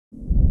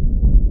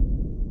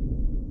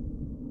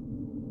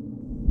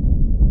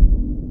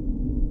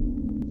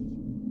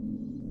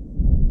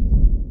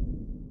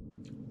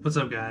What's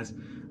up, guys?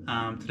 Today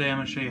I'm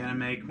going to show you how to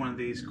make one of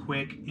these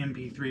quick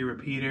MP3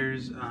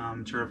 repeaters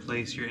to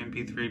replace your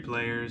MP3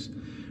 players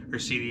or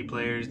CD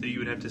players that you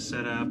would have to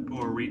set up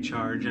or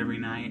recharge every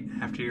night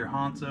after your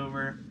haunt's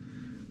over.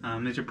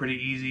 These are pretty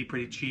easy,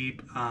 pretty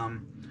cheap. I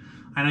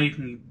know you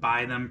can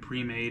buy them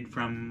pre-made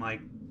from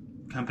like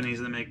companies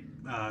that make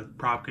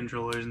prop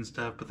controllers and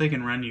stuff, but they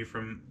can run you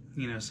from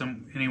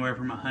anywhere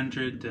from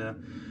 $100 to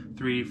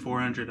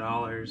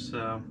 $300–400.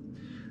 So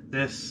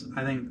this,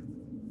 I think,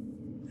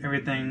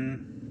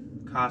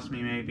 everything cost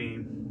me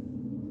maybe,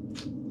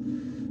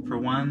 for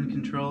one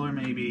controller,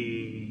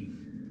 maybe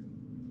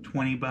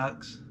 20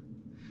 bucks.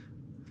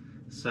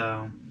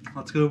 So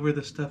let's go over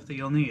the stuff that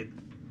you'll need.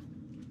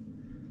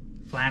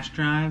 Flash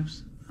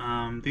drives.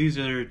 These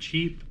are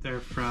cheap. They're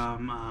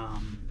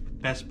from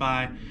Best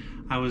Buy.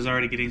 I was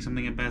already getting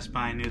something at Best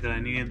Buy. I knew that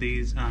I needed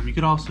these. You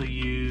could also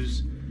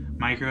use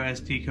micro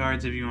SD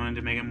cards if you wanted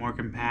to make it more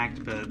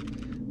compact,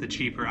 but the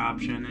cheaper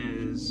option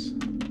is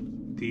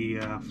the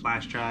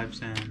flash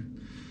drives,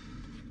 and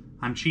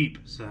I'm cheap,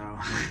 so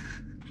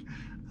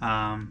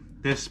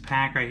this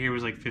pack right here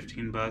was like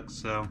 15 bucks,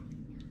 so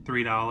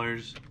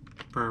 $3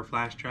 per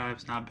flash drive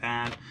is not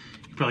bad.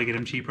 You could probably get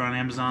them cheaper on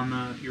Amazon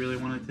though if you really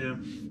wanted to.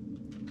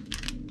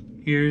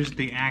 Here's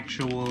the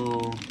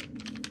actual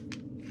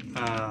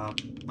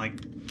like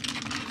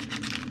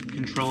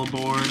control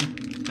board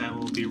that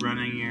will be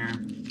running your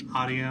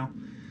audio.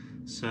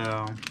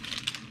 So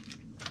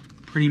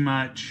pretty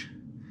much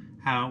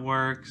how it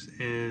works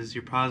is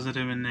your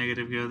positive and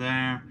negative go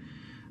there.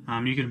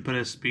 You can put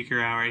a speaker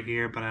out right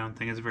here, but I don't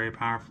think it's very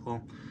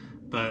powerful.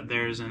 But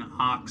there's an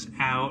aux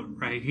out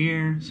right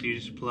here, so you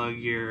just plug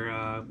your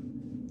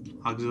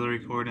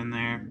auxiliary cord in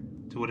there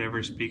to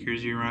whatever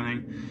speakers you're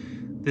running.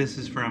 This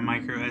is for a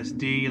micro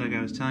SD, like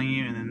I was telling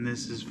you, and then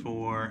this is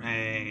for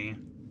a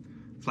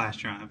flash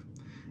drive.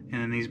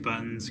 And then these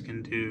buttons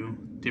can do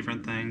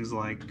different things,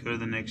 like go to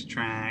the next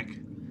track,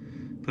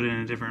 put it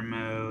in a different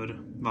mode,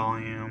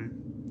 volume,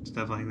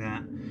 stuff like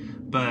that.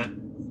 But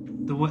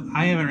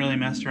I haven't really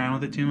messed around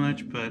with it too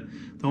much, but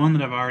the one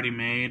that I've already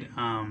made,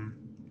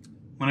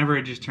 whenever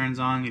it just turns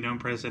on, you don't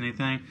press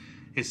anything,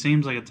 it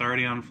seems like it's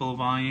already on full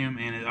volume,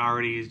 and it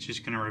already is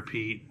just going to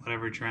repeat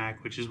whatever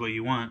track, which is what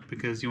you want,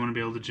 because you want to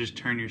be able to just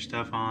turn your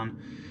stuff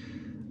on,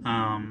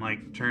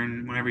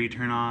 whenever you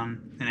turn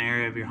on an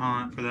area of your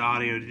haunt, for the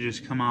audio to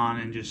just come on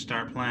and just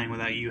start playing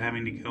without you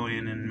having to go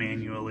in and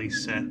manually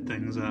set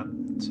things up.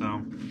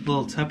 So,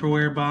 little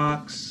Tupperware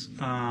box,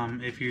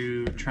 if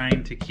you're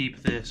trying to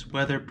keep this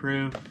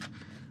weatherproof.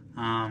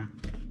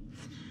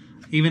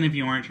 Even if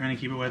you weren't trying to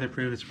keep it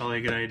weatherproof, it's probably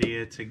a good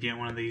idea to get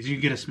one of these. You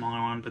can get a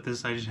smaller one, but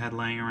this I just had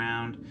laying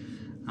around.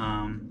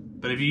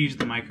 But if you use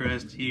the micro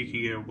SD, you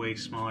can get a way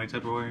smaller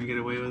Tupperware and get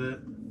away with it.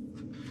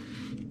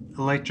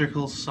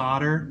 Electrical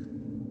soldering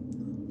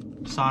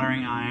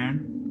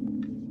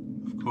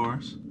iron, of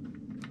course.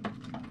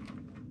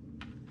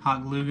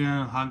 Hot glue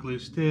gun, hot glue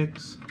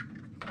sticks,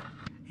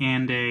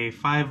 and a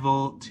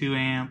 5-volt,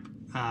 2-amp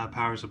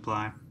power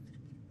supply,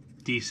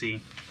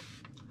 DC.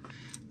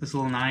 This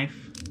little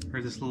knife,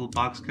 or this little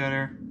box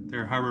cutter,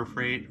 they're Harbor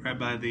Freight right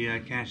by the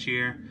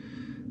cashier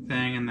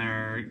thing, and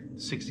they're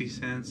 60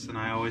 cents, and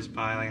I always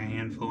buy like a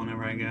handful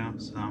whenever I go,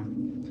 so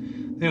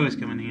they always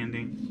come in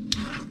handy.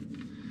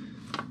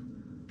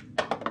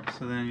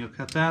 So then you'll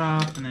cut that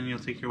off, and then you'll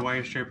take your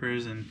wire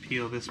strippers and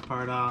peel this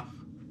part off.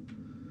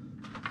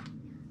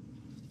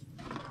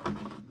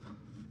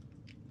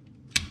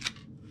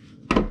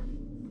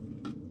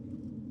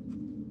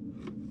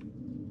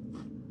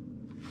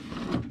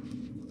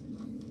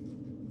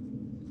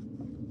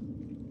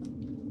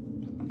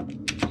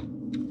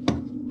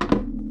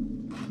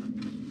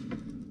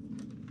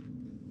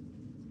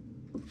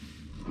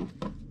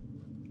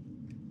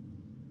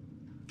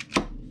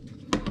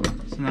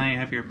 Now you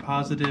have your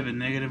positive and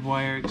negative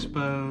wire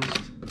exposed,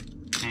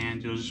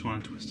 and you'll just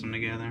want to twist them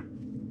together.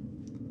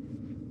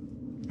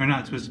 Or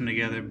not twist them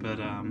together, but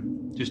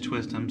just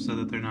twist them so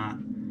that they're not,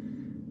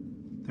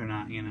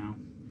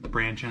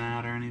 branching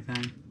out or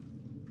anything.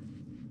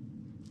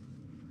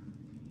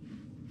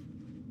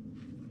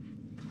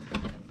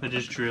 But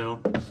just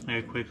drill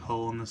like a quick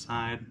hole in the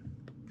side,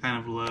 kind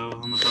of low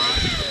on the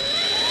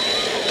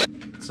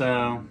box.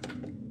 So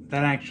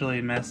that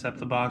actually messed up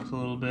the box a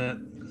little bit,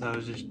 I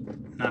was just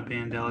not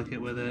being delicate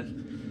with it.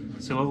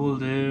 So what we'll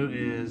do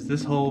is,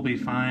 this hole will be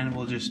fine.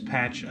 We'll just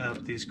patch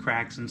up these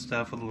cracks and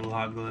stuff with a little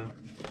hot glue.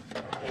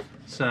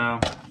 So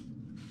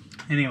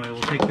anyway,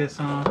 we'll take this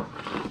off,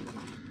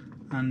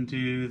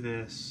 undo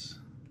this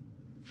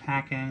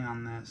packing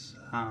on this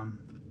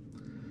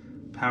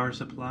power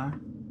supply.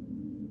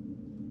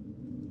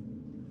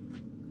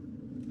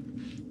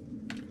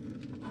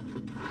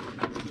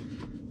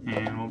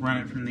 And we'll run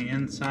it from the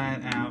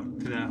inside out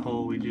through that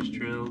hole we just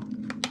drilled.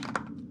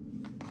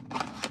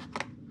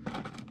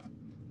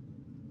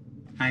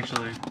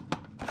 Actually,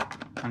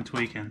 I'm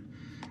tweaking.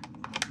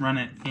 Run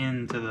it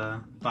into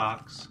the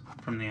box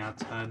from the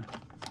outside.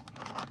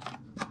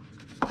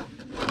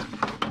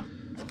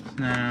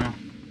 Now,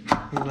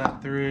 pull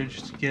that through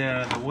just to get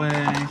out of the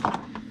way.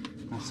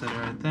 We'll set it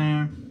right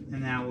there.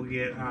 And now we'll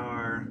get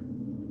our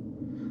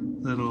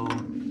little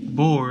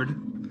board,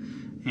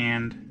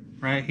 and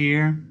right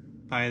here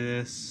by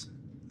this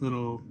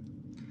little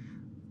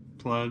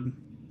plug,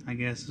 I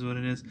guess is what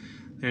it is,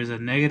 there's a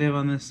negative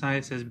on this side.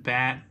 It says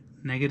bat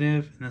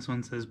negative, and this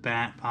one says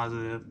bat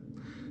positive.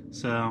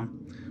 So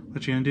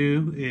what you're going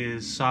to do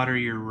is solder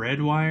your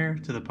red wire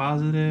to the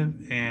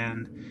positive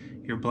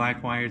and your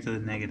black wire to the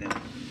negative.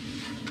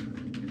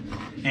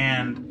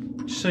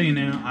 And just so you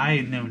know,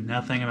 I know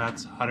nothing about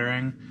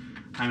soldering.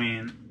 I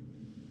mean,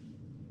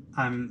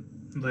 I'm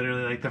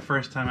literally, like, the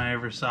first time I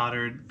ever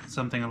soldered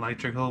something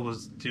electrical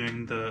was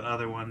doing the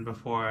other one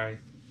before I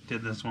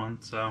did this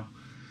one. So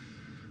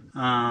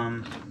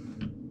yeah,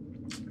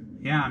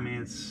 I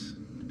mean,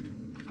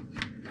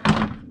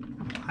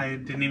 I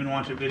didn't even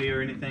watch a video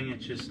or anything.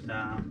 It's just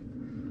I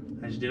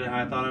just did it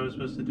how I thought I was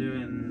supposed to do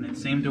it, and it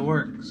seemed to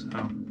work. So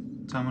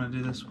I'm gonna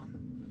do this one.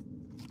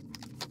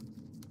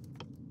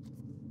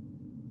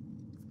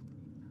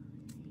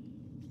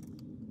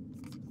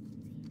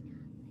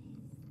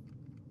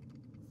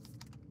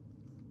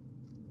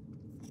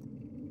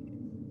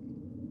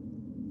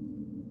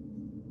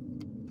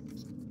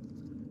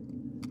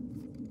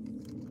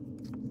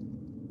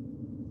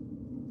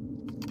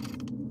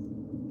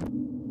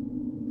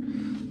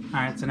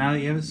 Alright, so now that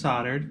you have it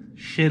soldered,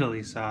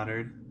 shittily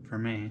soldered for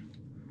me,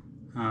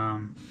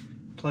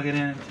 plug it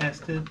in and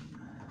test it.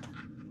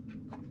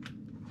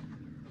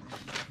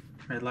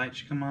 Red light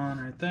should come on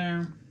right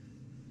there.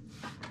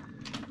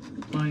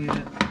 Plug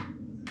it.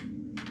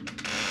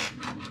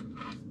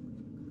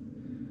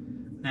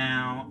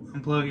 Now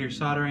unplug your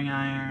soldering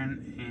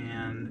iron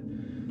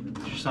and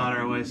put your solder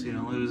away so you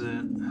don't lose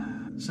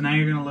it. So now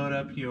you're going to load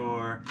up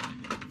your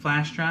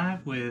flash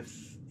drive with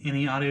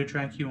any audio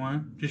track you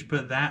want. Just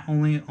put that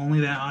only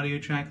that audio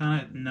track on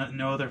it.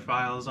 No other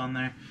files on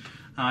there.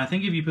 I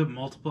think if you put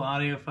multiple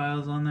audio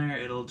files on there,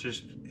 it'll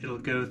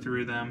go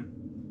through them.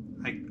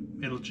 Like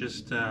it'll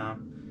just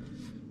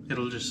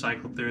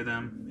cycle through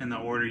them in the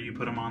order you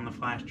put them on the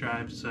flash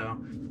drive. So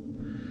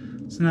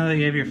now that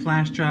you have your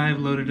flash drive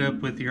loaded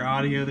up with your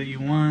audio that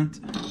you want,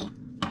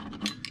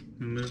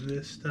 move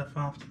this stuff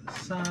off to the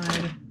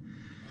side.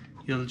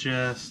 You'll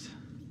just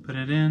put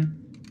it in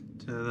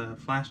to the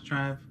flash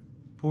drive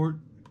port.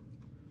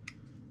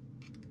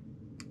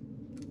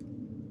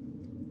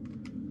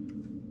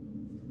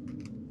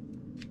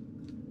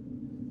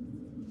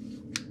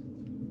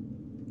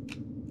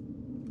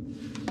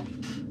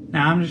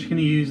 Now I'm just going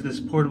to use this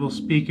portable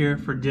speaker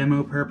for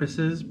demo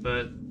purposes,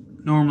 but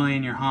normally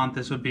in your haunt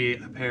this would be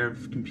a pair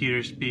of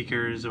computer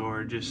speakers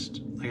or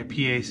just like a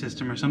PA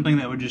system or something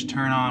that would just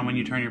turn on when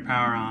you turn your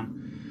power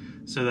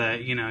on, so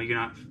that you know you're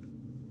not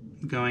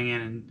going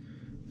in and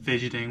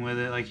fidgeting with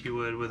it like you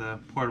would with a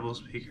portable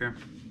speaker.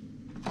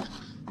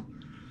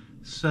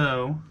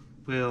 So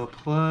we'll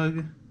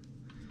plug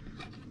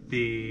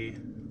the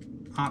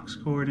aux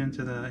cord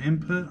into the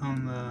input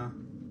on the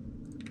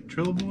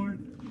control board,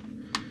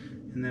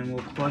 and then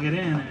we'll plug it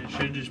in and it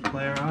should just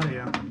play our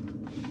audio.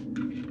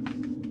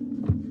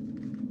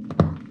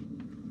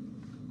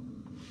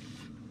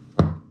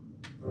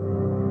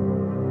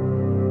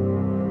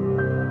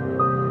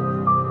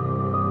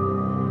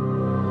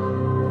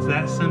 It's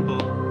that simple.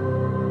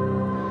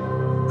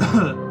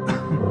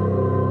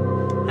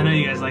 I know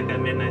you guys like that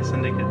Midnight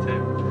Syndicate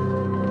too.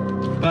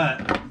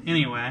 But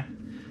anyway,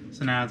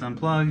 so now it's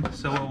unplugged.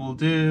 So what we'll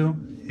do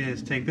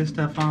is take this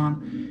stuff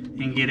on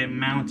and get it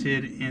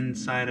mounted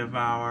inside of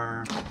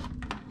our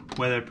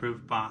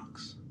weatherproof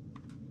box.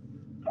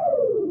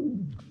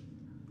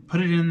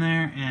 Put it in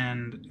there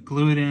and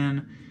glue it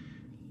in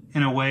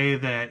a way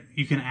that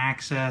you can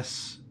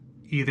access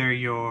either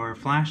your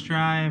flash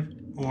drive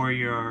or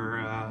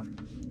your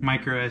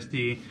micro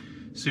SD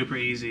super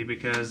easy,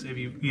 because if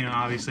you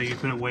obviously you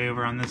put it way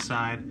over on this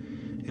side,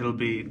 it'll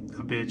be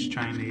a bitch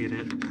trying to get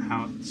it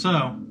out.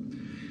 So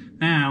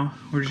now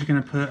we're just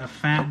going to put a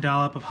fat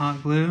dollop of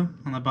hot glue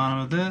on the bottom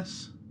of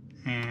this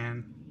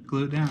and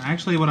glue it down.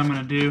 Actually, what I'm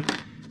going to do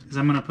is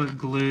I'm going to put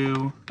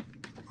glue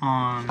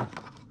on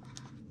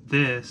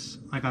this,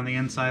 like on the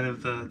inside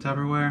of the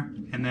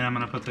Tupperware, and then I'm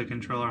going to put the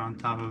controller on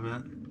top of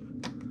it.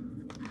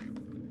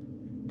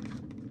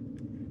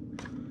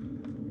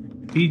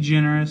 Be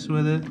generous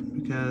with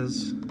it,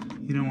 because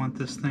you don't want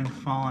this thing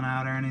falling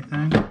out or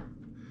anything.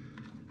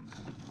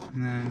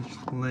 And then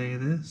just lay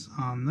this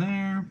on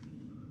there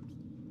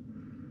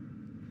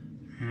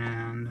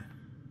and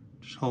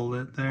just hold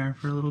it there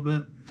for a little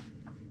bit.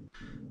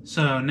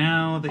 So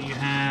now that you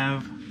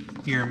have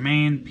your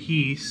main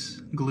piece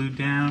glued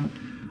down,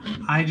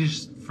 I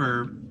just,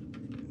 for,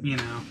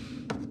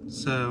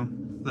 so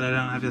that I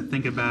don't have to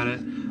think about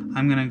it,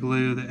 I'm going to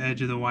glue the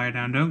edge of the wire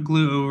down. Don't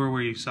glue over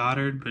where you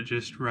soldered, but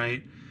just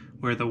right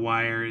where the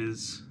wire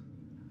is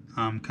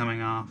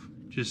coming off,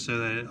 just so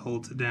that it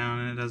holds it down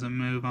and it doesn't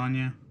move on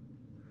you.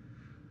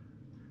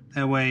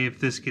 That way, if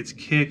this gets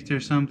kicked or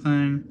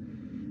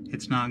something,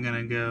 it's not going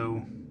to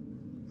go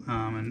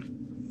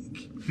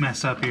and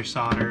mess up your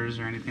solders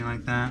or anything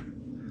like that.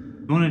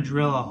 You want to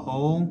drill a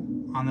hole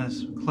on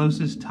this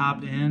closest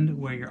top end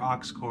where your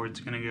aux cord is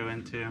going to go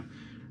into.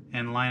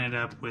 and line it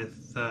up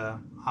with the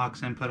aux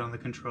input on the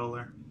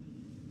controller.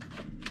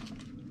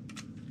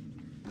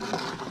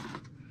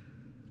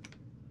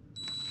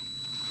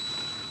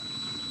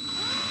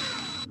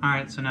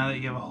 Alright, so now that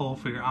you have a hole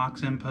for your aux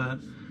input,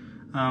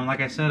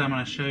 like I said, I'm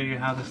going to show you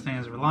how this thing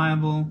is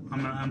reliable.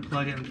 I'm going to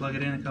unplug it and plug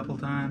it in a couple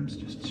times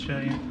just to show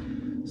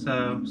you.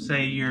 So,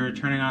 say you're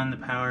turning on the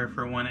power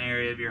for one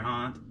area of your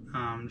haunt,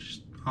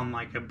 just on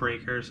like a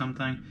breaker or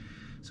something.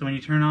 So when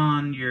you turn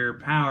on your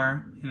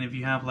power, and if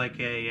you have like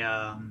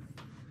a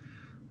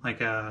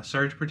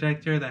surge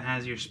protector that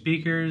has your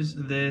speakers,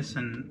 this,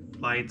 and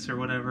lights or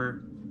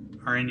whatever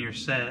are in your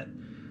set,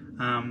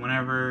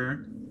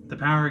 whenever the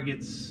power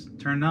gets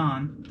turned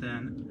on,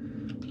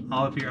 then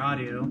all of your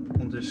audio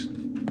will just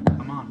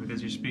come on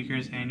because your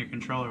speakers and your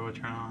controller will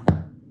turn on.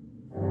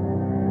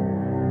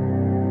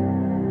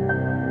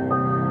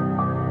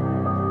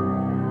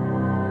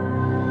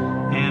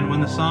 And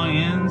when the song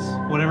ends,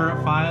 whatever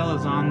file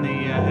is on the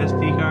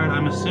SD card,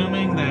 I'm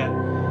assuming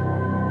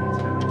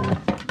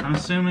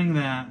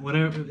that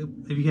whatever,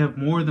 if you have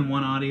more than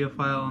one audio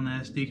file on the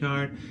SD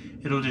card,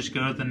 it'll just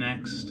go to the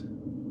next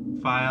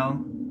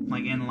file,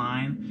 like in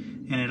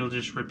line, and it'll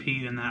just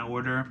repeat in that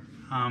order.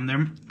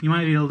 You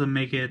might be able to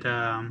make it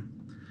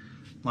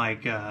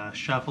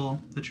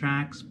shuffle the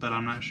tracks, but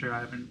I'm not sure.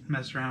 I haven't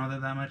messed around with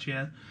it that much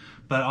yet.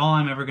 But all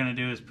I'm ever going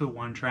to do is put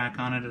one track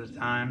on it at a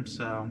time.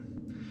 So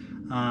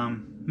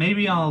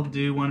maybe I'll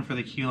do one for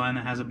the Q line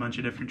that has a bunch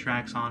of different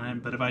tracks on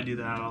it. But if I do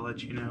that, I'll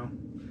let you know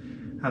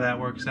how that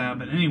works out.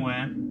 But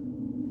anyway,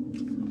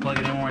 plug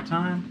it in one more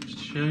time just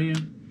to show you.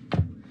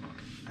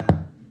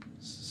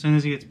 As soon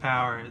as it gets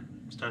power, it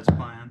starts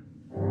playing.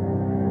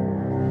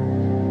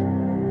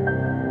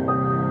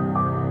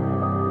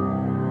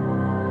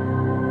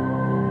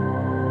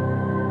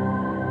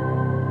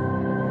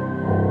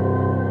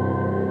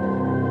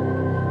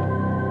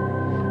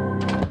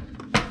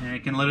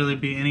 It can literally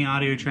be any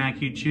audio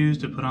track you choose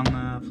to put on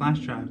the flash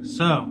drive.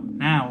 So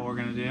now what we're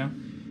going to do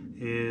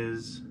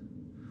is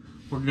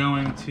we're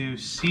going to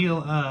seal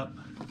up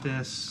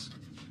this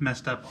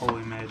messed up hole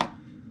we made.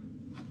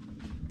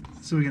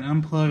 So we can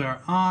unplug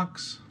our aux,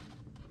 so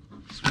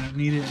we don't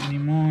need it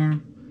anymore.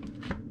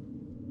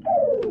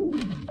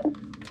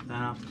 Put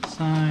that off to the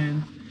side,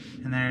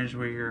 and there's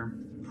where your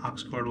aux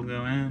cord will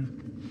go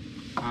in.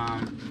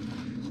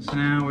 So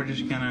now we're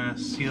just going to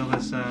seal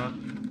this up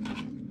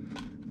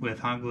with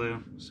hot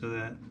glue so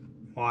that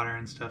water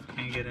and stuff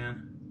can't get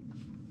in.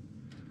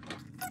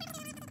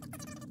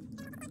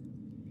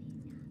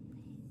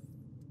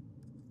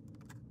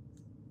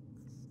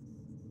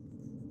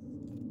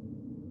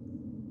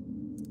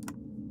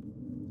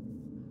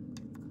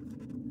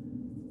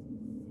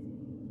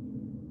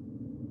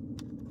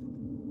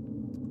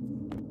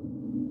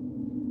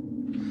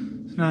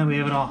 So now that we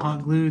have it all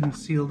hot glued and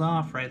sealed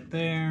off right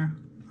there,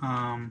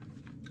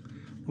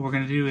 what we're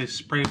going to do is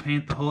spray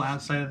paint the whole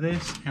outside of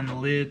this and the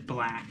lid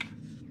black.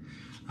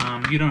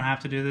 You don't have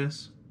to do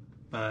this,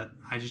 but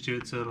I just do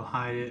it so it'll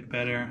hide it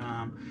better.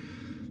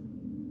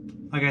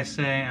 Like I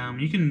say,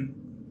 you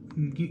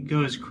can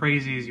go as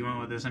crazy as you want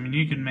with this. I mean,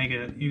 you can make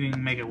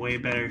a way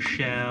better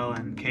shell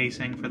and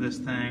casing for this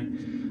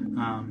thing.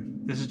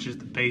 This is just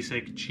the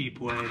basic, cheap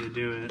way to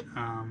do it.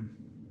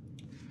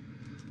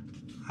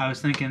 I was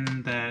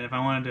thinking that if I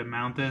wanted to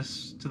mount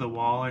this to the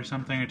wall or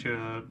something, or to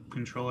a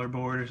controller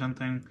board or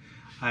something,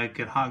 I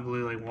could hot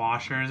glue like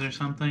washers or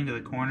something to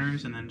the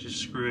corners and then just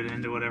screw it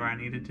into whatever I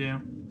needed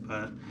to.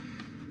 But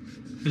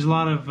there's a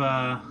lot of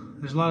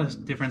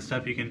different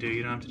stuff you can do.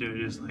 You don't have to do it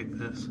just like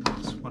this.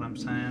 That's what I'm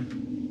saying.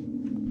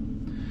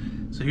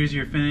 So here's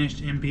your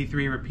finished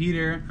MP3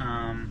 repeater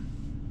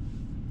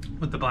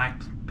with the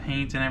black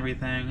paint and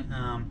everything.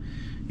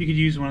 You could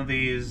use one of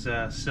these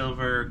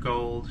silver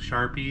gold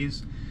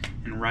Sharpies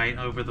and write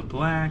over the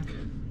black.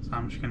 So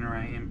I'm just going to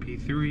write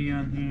MP3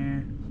 on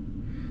here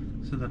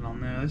so that I'll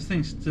know. This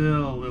thing's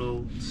still a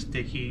little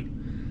sticky,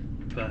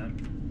 but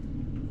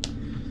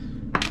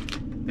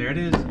there it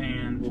is,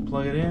 and we'll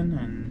plug it in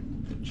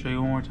and show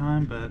you one more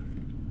time, but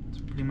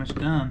it's pretty much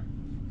done.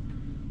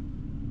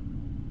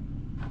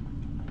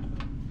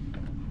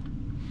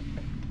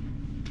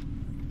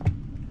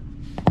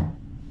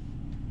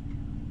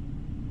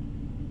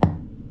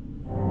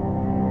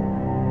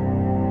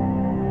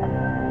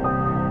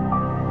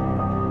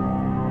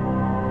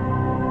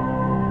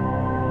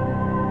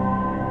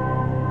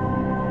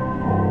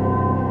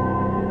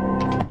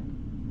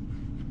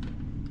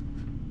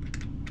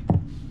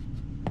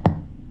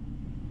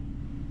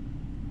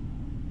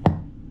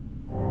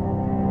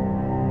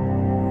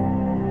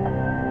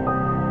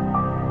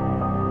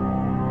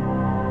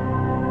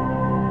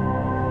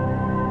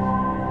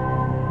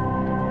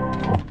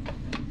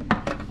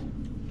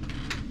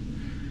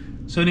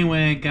 So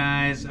anyway,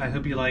 guys, I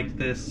hope you liked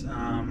this.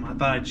 I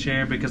thought I'd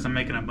share because I'm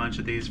making a bunch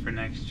of these for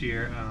next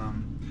year.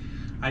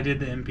 I did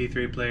the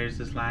MP3 players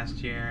this last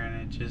year,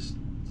 and it just,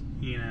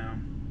 you know,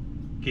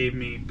 gave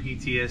me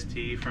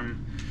PTSD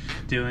from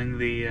doing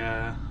the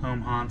home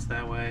haunts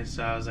that way.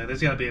 So I was like,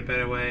 there's got to be a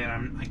better way. And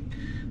I'm like,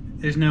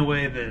 there's no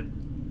way that,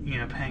 you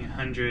know, paying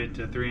 $100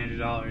 to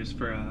 $300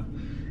 for a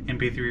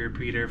MP3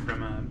 repeater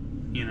from a,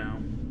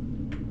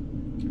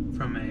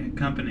 from a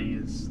company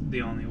is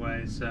the only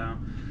way. So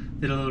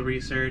did a little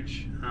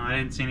research. I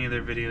didn't see any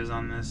other videos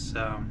on this,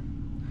 so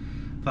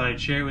thought I'd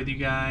share it with you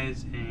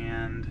guys.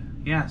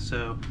 And yeah,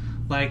 so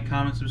like,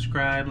 comment,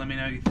 subscribe, let me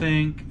know what you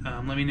think.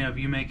 Let me know if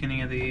you make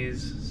any of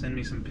these, send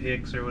me some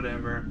pics or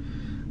whatever.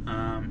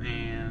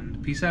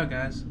 And peace out,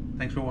 guys.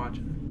 Thanks for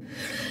watching.